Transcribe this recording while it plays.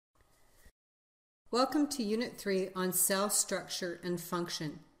Welcome to Unit 3 on cell structure and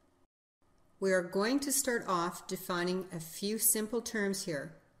function. We are going to start off defining a few simple terms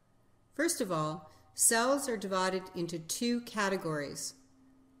here. First of all, cells are divided into two categories: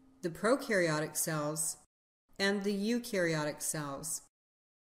 the prokaryotic cells and the eukaryotic cells.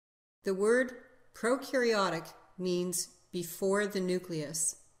 The word prokaryotic means before the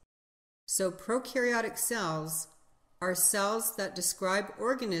nucleus. So prokaryotic cells are cells that describe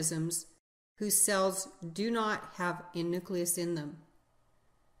organisms whose cells do not have a nucleus in them.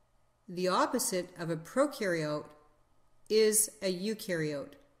 The opposite of a prokaryote is a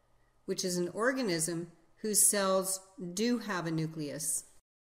eukaryote, which is an organism whose cells do have a nucleus.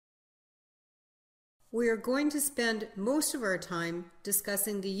 We are going to spend most of our time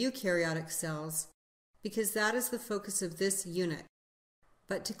discussing the eukaryotic cells because that is the focus of this unit.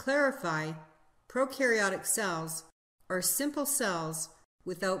 But to clarify, prokaryotic cells are simple cells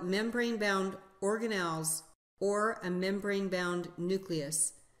without membrane-bound organelles or a membrane-bound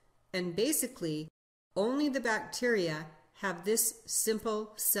nucleus, and basically only the bacteria have this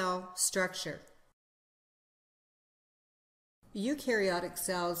simple cell structure. Eukaryotic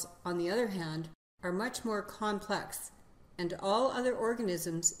cells, on the other hand, are much more complex, and all other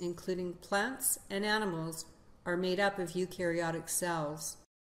organisms, including plants and animals, are made up of eukaryotic cells.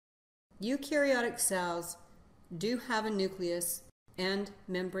 Eukaryotic cells do have a nucleus and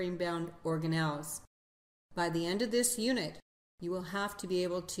membrane-bound organelles. By the end of this unit, you will have to be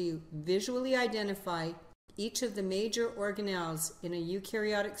able to visually identify each of the major organelles in a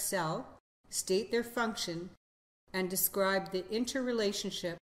eukaryotic cell, state their function, and describe the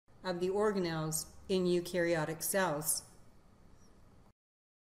interrelationship of the organelles in eukaryotic cells.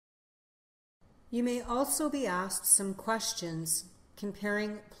 You may also be asked some questions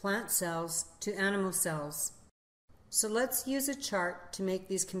comparing plant cells to animal cells. So let's use a chart to make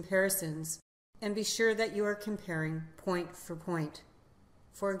these comparisons and be sure that you are comparing point for point.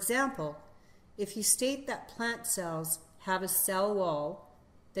 For example, if you state that plant cells have a cell wall,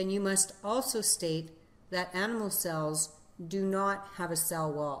 then you must also state that animal cells do not have a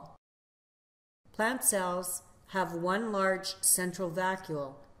cell wall. Plant cells have one large central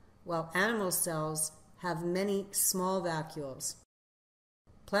vacuole, while animal cells have many small vacuoles.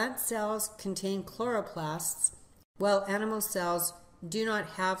 Plant cells contain chloroplasts, while animal cells do not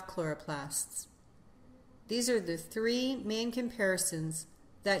have chloroplasts. These are the three main comparisons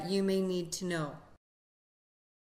that you may need to know.